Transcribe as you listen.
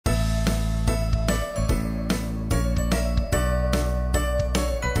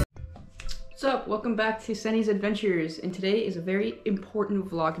What's up? Welcome back to Sunny's Adventures, and today is a very important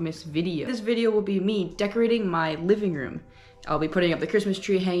Vlogmas video. This video will be me decorating my living room. I'll be putting up the Christmas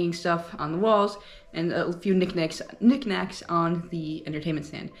tree, hanging stuff on the walls, and a few knickknacks on the entertainment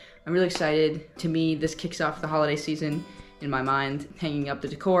stand. I'm really excited. To me, this kicks off the holiday season in my mind, hanging up the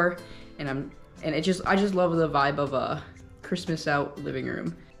decor, and I just love the vibe of a Christmas out living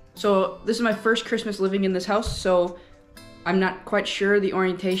room. So this is my first Christmas living in this house, so I'm not quite sure the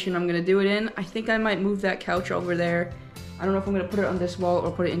orientation I'm gonna do it in. I think I might move that couch over there. I don't know if I'm gonna put it on this wall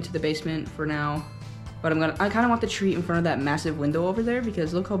or put it into the basement for now. But I kinda want the tree in front of that massive window over there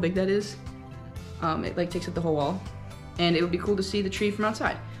because look how big that is. It like takes up the whole wall. And it would be cool to see the tree from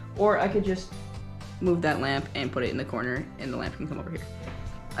outside. Or I could just move that lamp and put it in the corner and the lamp can come over here.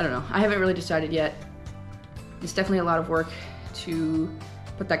 I don't know, I haven't really decided yet. It's definitely a lot of work to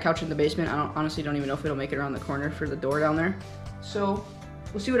put that couch in the basement. I honestly don't even know if it'll make it around the corner for the door down there. So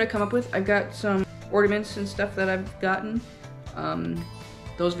we'll see what I come up with. I've got some ornaments and stuff that I've gotten.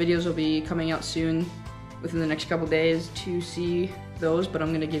 Those videos will be coming out soon within the next couple days to see those, but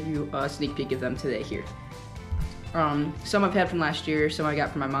I'm gonna give you a sneak peek of them today here. Some I've had from last year, some I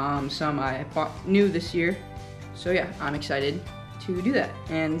got from my mom, some I bought new this year. So yeah, I'm excited to do that.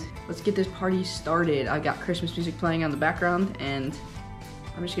 And let's get this party started. I've got Christmas music playing on the background and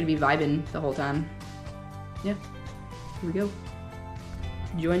I'm just gonna be vibing the whole time. Yeah, here we go.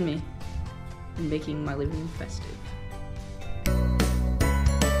 Join me in making my living room festive.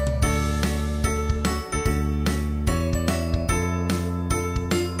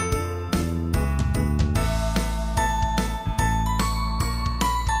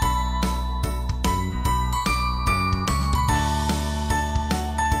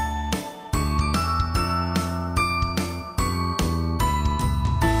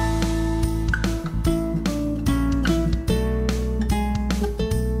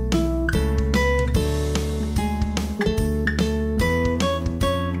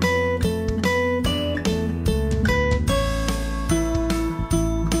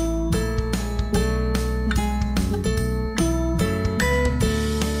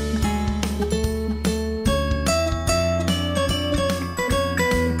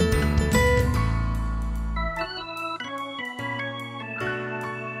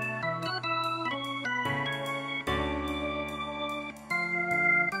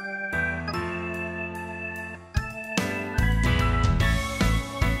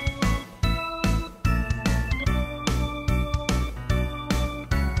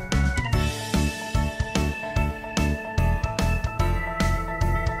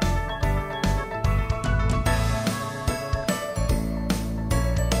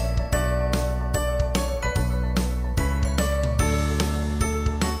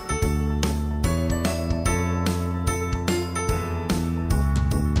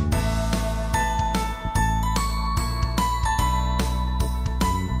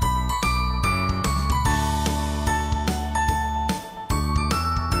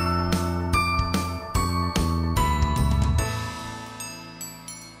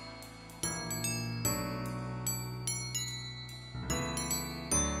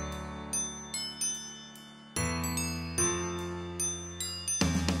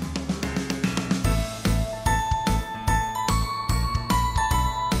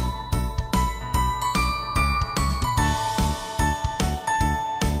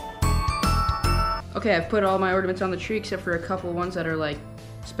 Okay, I've put all my ornaments on the tree except for a couple ones that are like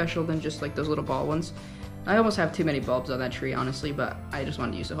special than just like those little ball ones. I almost have too many bulbs on that tree, honestly, but I just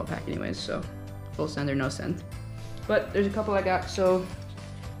wanted to use the whole pack anyways, so full send or no send. But there's a couple I got, so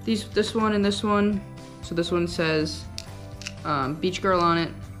this one and this one. So this one says Beach Girl on it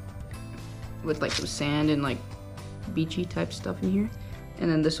with like some sand and like beachy type stuff in here. And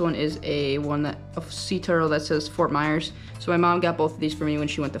then this one is a sea turtle that says Fort Myers. So my mom got both of these for me when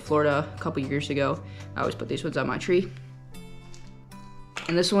she went to Florida a couple years ago. I always put these ones on my tree.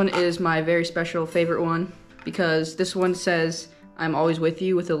 And this one is my very special favorite one because this one says, I'm always with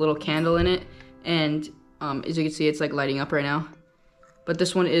you, with a little candle in it. And as you can see, it's like lighting up right now. But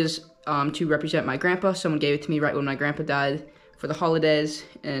this one is to represent my grandpa. Someone gave it to me right when my grandpa died for the holidays.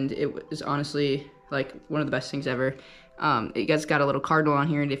 And it was honestly like one of the best things ever. It guys got a little cardinal on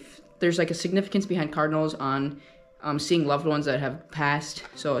here, and if there's like a significance behind cardinals on seeing loved ones that have passed,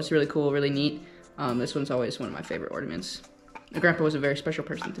 so it's really cool, really neat. This one's always one of my favorite ornaments. My grandpa was a very special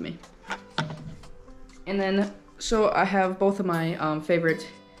person to me. And then, so I have both of my favorite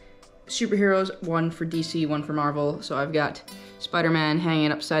superheroes, one for DC, one for Marvel. So I've got Spider-Man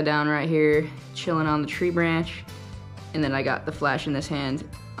hanging upside down right here, chilling on the tree branch. And then I got the Flash in this hand.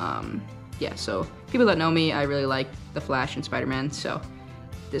 Yeah, so people that know me, I really like the Flash and Spider-Man, so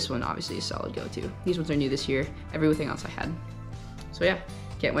this one obviously is solid go-to. These ones are new this year. Everything else I had. So yeah,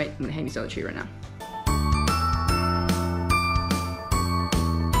 can't wait. I'm gonna hang these on the tree right now.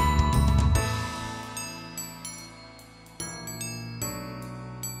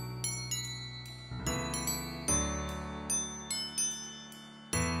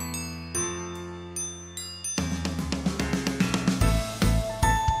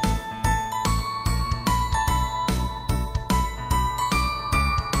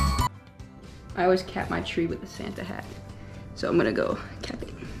 I always cap my tree with a Santa hat, so I'm gonna go cap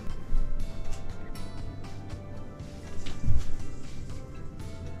it.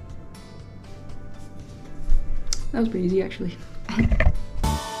 That was pretty easy, actually.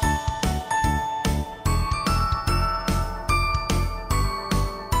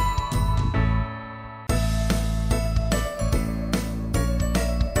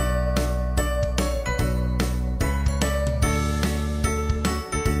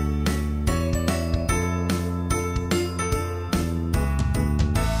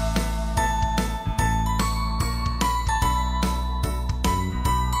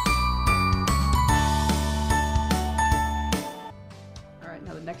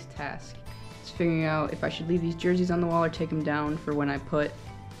 Next task is figuring out if I should leave these jerseys on the wall or take them down for when I put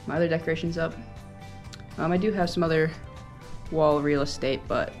my other decorations up. I do have some other wall real estate,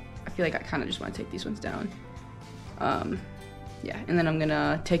 but I feel like I kind of just want to take these ones down. Yeah, and then I'm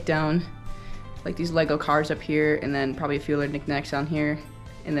gonna take down like these Lego cars up here, and then probably a few other knickknacks on here,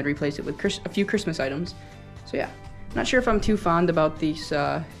 and then replace it with a few Christmas items. So yeah, not sure if I'm too fond about these.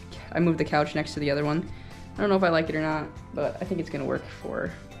 I moved the couch next to the other one. I don't know if I like it or not, but I think it's gonna work for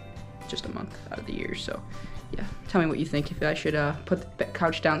just a month out of the year. So yeah, tell me what you think, if I should put the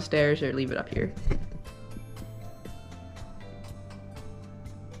couch downstairs or leave it up here.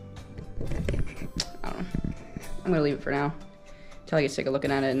 I don't know. I'm gonna leave it for now until I get sick of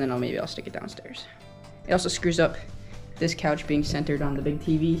looking at it, and then maybe I'll stick it downstairs. It also screws up this couch being centered on the big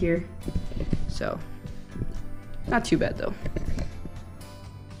TV here, so not too bad though.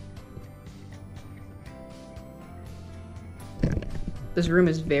 This room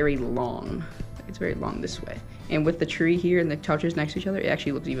is very long. It's very long this way. And with the tree here and the couches next to each other, it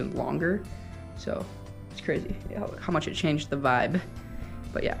actually looks even longer. So it's crazy how much it changed the vibe.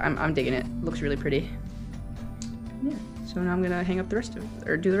 But yeah, I'm digging it. Looks really pretty. Yeah, so now I'm gonna hang up the rest of it,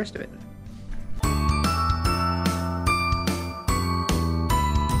 or do the rest of it.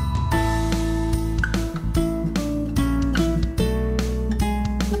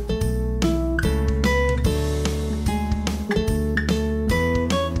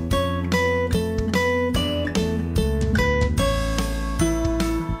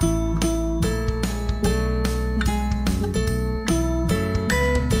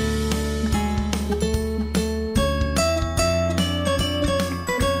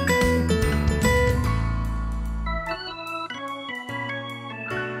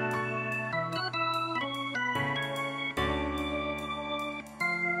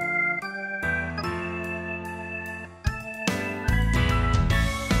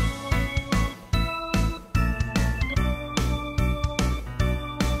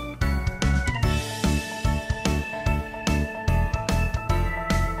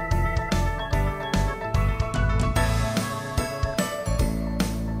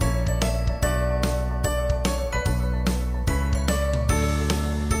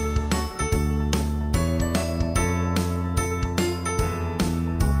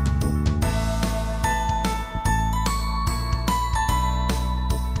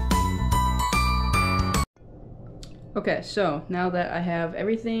 Okay, so now that I have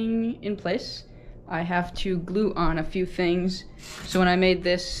everything in place, I have to glue on a few things. So when I made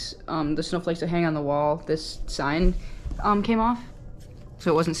this, the snowflakes that hang on the wall, this sign came off, so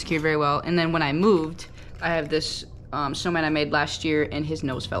it wasn't secured very well. And then when I moved, I have this snowman I made last year, and his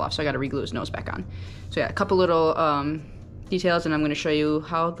nose fell off, so I got to re-glue his nose back on. So yeah, a couple little details, and I'm going to show you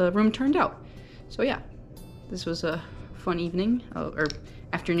how the room turned out. So yeah, this was a fun evening, or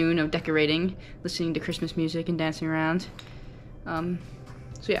afternoon of decorating, listening to Christmas music and dancing around. So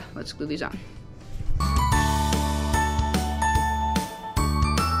yeah, let's glue these on.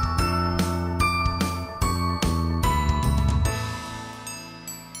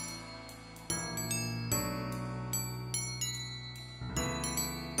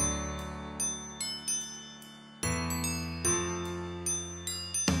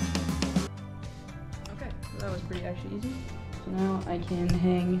 Okay, so that was pretty actually easy. So now I can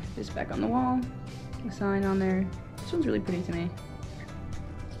hang this back on the wall, a sign on there. This one's really pretty to me.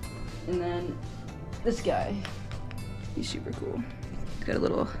 And then this guy, he's super cool. He's got a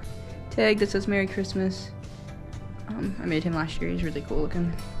little tag that says Merry Christmas. I made him last year. He's really cool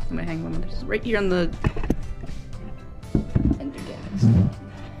looking. I'm gonna hang one right here on the end gas.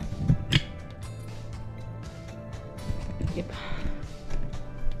 Yep.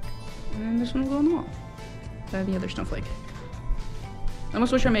 And this one will go on the wall. The other snowflake. I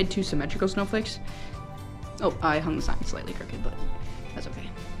almost wish I made 2 symmetrical snowflakes. Oh, I hung the sign slightly crooked, but that's okay.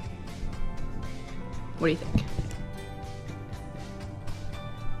 What do you think?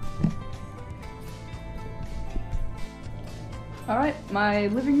 Alright, my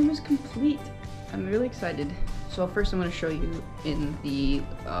living room is complete. I'm really excited. So first I'm going to show you in the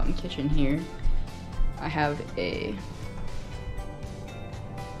kitchen here. I have a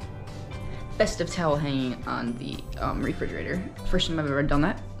festive towel hanging on the refrigerator. First time I've ever done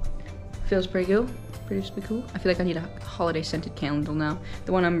that. Feels pretty good. Pretty cool. I feel like I need a holiday scented candle now.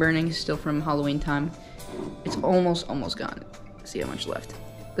 The one I'm burning is still from Halloween time. It's almost gone. See how much left.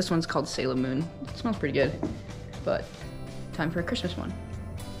 This one's called Salem Moon. It smells pretty good, but time for a Christmas one.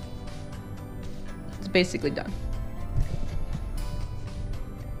 It's basically done.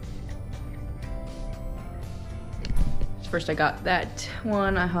 First I got that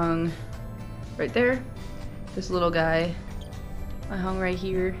one I hung right there. This little guy I hung right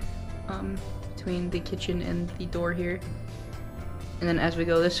here between the kitchen and the door here. And then as we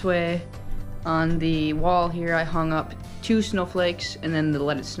go this way, on the wall here I hung up 2 snowflakes and then the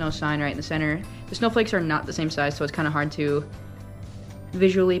Let It Snow sign right in the center. The snowflakes are not the same size, so it's kind of hard to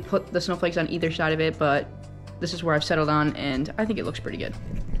visually put the snowflakes on either side of it, but this is where I've settled on and I think it looks pretty good.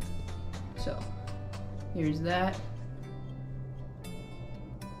 So here's that.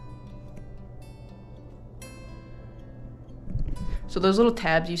 So those little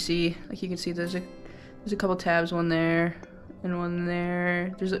tabs you see, like you can see there's a couple tabs, one there and one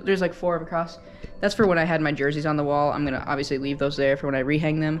there. There's like 4 across. That's for when I had my jerseys on the wall. I'm gonna obviously leave those there for when I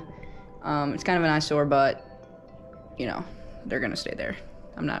rehang them. It's kind of an eyesore, but you know, they're gonna stay there.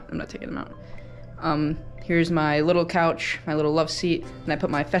 I'm not taking them out. Here's my little couch, my little love seat, and I put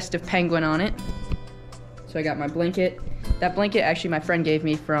my festive penguin on it. So I got my blanket. That blanket actually my friend gave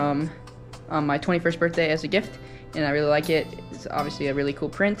me from my 21st birthday as a gift, and I really like it. It's obviously a really cool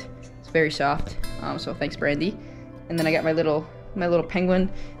print. It's very soft, so thanks, Brandy. And then I got my little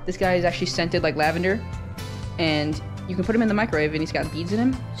penguin. This guy is actually scented like lavender, and you can put him in the microwave, and he's got beads in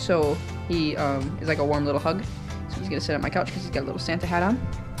him, so he is like a warm little hug. So he's gonna sit on my couch because he's got a little Santa hat on.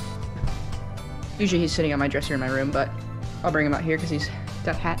 Usually he's sitting on my dresser in my room, but I'll bring him out here because he's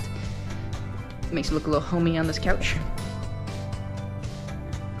got a hat. Makes him look a little homey on this couch.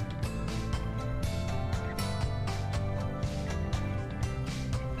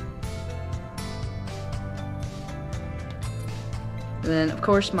 And then, of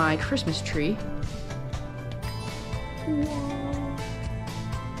course, my Christmas tree.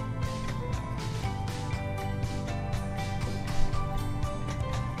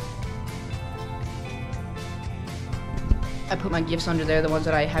 I put my gifts under there, the ones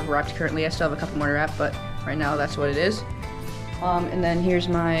that I have wrapped currently. I still have a couple more to wrap, but right now that's what it is. And then here's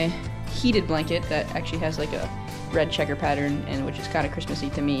my heated blanket that actually has like a red checker pattern, and which is kind of Christmassy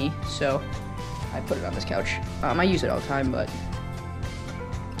to me, so I put it on this couch. I use it all the time, but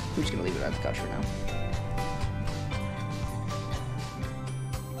I'm just gonna leave it on the couch for now.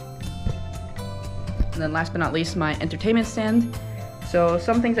 And then last but not least, my entertainment stand. So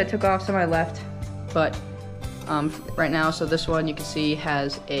some things I took off, some I left, but right now, so this one you can see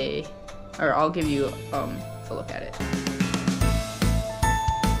has or I'll give you a look at it.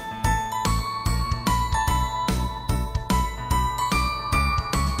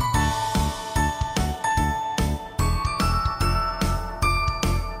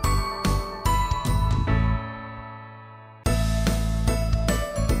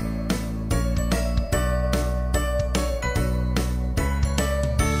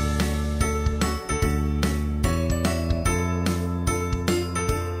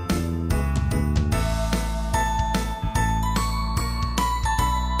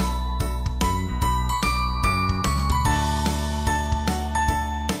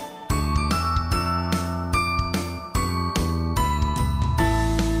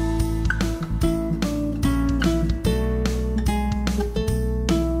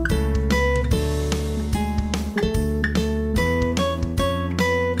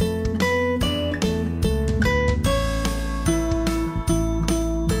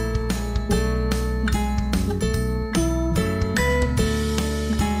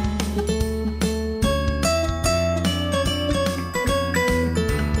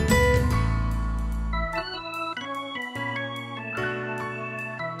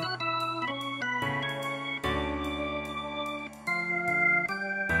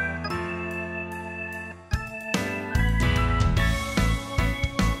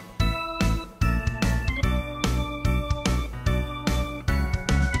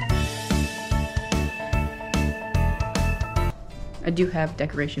 do have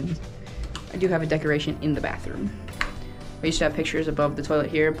decorations. I do have a decoration in the bathroom. I used to have pictures above the toilet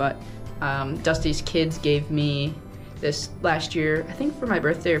here, but Dusty's kids gave me this last year, I think for my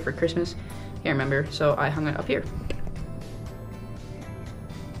birthday or for Christmas, can't remember, so I hung it up here.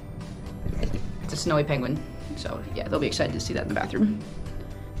 It's a snowy penguin, so yeah, they'll be excited to see that in the bathroom.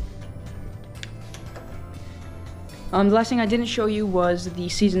 The last thing I didn't show you was the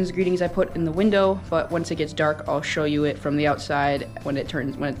season's greetings I put in the window, but once it gets dark, I'll show you it from the outside when it's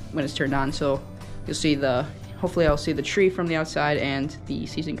turned on. So you'll see hopefully I'll see the tree from the outside and the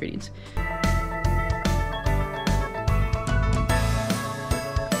season greetings.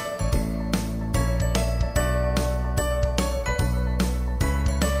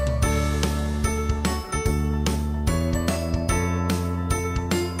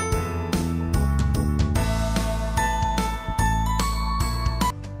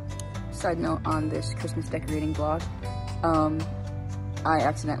 Side note on this Christmas decorating vlog, I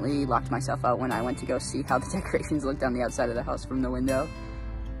accidentally locked myself out when I went to go see how the decorations looked on the outside of the house from the window,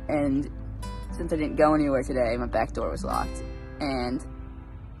 and since I didn't go anywhere today, my back door was locked, and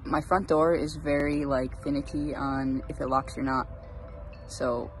my front door is very finicky on if it locks or not,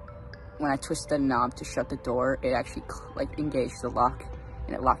 so when I twisted the knob to shut the door, it actually engaged the lock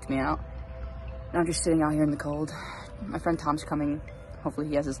and it locked me out. And I'm just sitting out here in the cold. My friend Tom's coming. Hopefully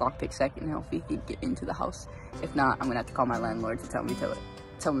he has his lockpick second and hopefully he can get into the house. If not, I'm gonna have to call my landlord to tell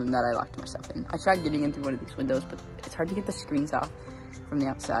them that I locked myself in. I tried getting in through one of these windows, but it's hard to get the screens off from the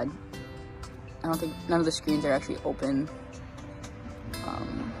outside. I don't think, none of the screens are actually open.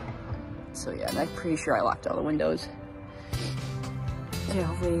 So yeah, and I'm pretty sure I locked all the windows. Yeah,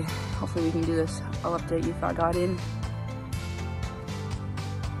 hopefully we can do this. I'll update you if I got in.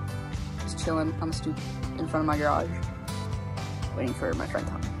 Just chilling on the stoop in front of my garage, waiting for my friend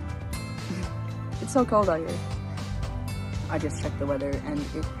Tom. It's so cold out here. I just checked the weather and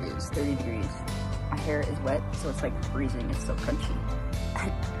it is 30 degrees. My hair is wet, so it's freezing. It's so crunchy.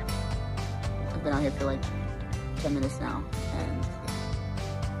 I've been out here for 10 minutes now, and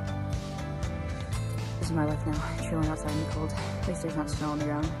this is my life now, chilling outside in the cold. At least there's not snow on the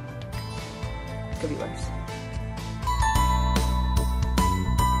ground. Could be worse.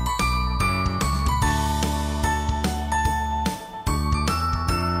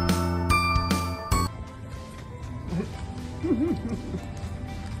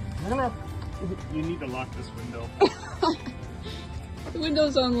 You need to lock this window. The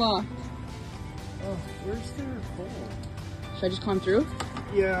window's unlocked. Oh, where's their hole? Should I just climb through?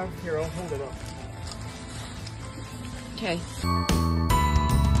 Yeah, here, I'll hold it up. Okay.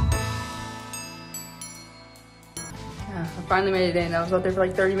 I finally made it in. I was out there for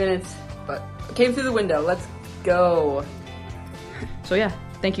 30 minutes, but I came through the window. Let's go. So yeah,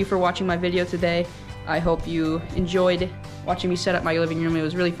 thank you for watching my video today. I hope you enjoyed watching me set up my living room. It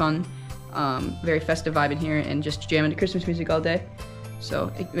was really fun. Very festive vibe in here and just jamming to Christmas music all day.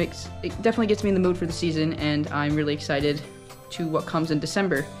 So it definitely gets me in the mood for the season, and I'm really excited to what comes in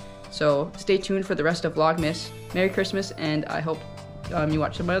December. So stay tuned for the rest of Vlogmas. Merry Christmas, and I hope you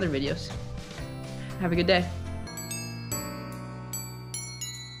watch some of my other videos. Have a good day.